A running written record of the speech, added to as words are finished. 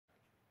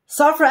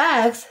Solve for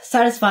x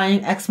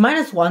satisfying x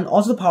minus 1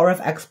 all to the power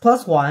of x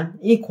plus 1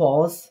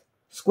 equals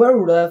square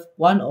root of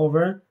 1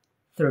 over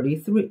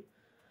 33.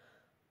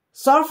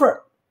 Solve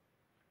for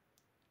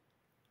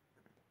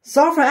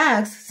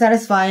x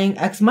satisfying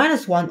x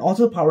minus 1 all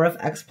to the power of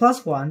x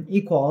plus 1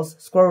 equals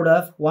square root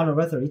of 1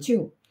 over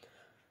 32.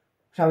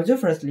 Shall we do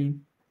firstly?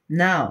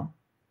 Now,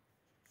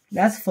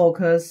 let's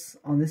focus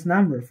on this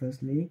number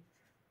firstly.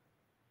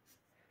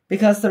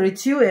 Because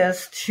 32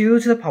 is 2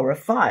 to the power of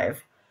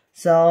 5.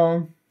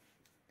 So,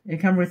 it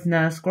can be written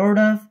as square root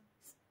of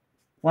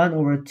 1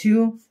 over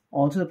 2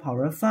 all to the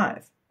power of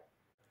 5.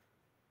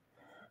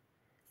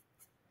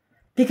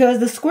 Because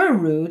the square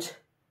root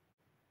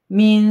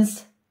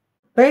means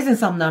basing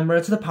some number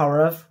to the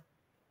power of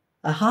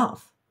a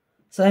half.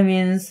 So it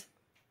means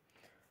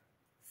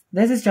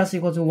this is just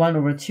equal to 1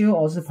 over 2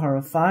 all to the power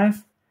of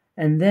 5,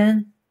 and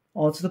then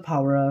all to the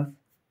power of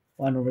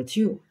 1 over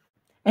 2.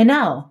 And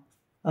now,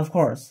 of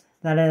course,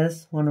 that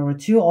is 1 over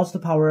 2 all to the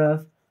power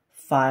of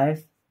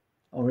 5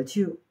 over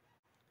 2.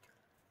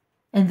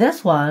 And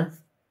this one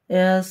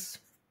is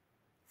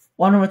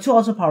 1 over 2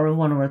 all to the power of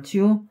 1 over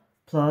 2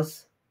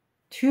 plus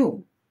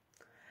 2.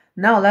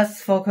 Now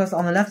let's focus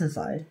on the left-hand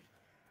side.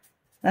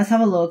 Let's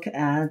have a look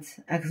at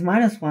x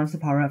minus 1 to the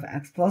power of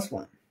x plus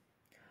 1.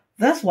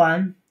 This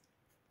one,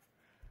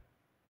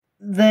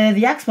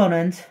 the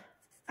exponent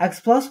x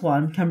plus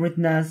 1 can be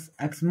written as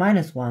x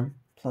minus 1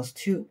 plus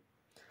 2.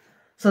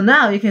 So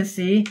now you can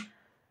see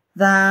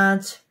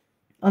that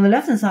on the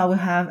left-hand side we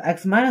have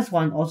x minus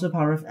 1 all to the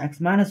power of x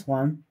minus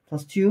 1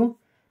 plus 2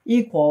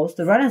 equals,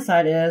 the right-hand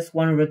side is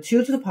 1 over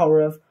 2 to the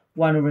power of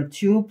 1 over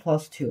 2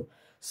 plus 2.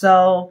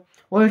 So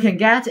what we can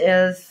get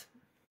is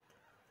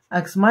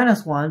x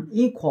minus 1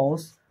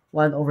 equals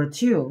 1 over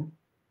 2,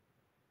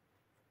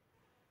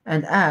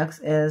 and x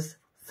is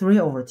 3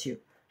 over 2.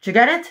 Did you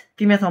get it?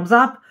 Give me a thumbs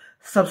up,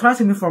 subscribe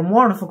to me for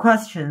more wonderful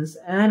questions,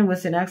 and we'll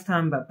see you next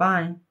time.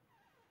 Bye-bye.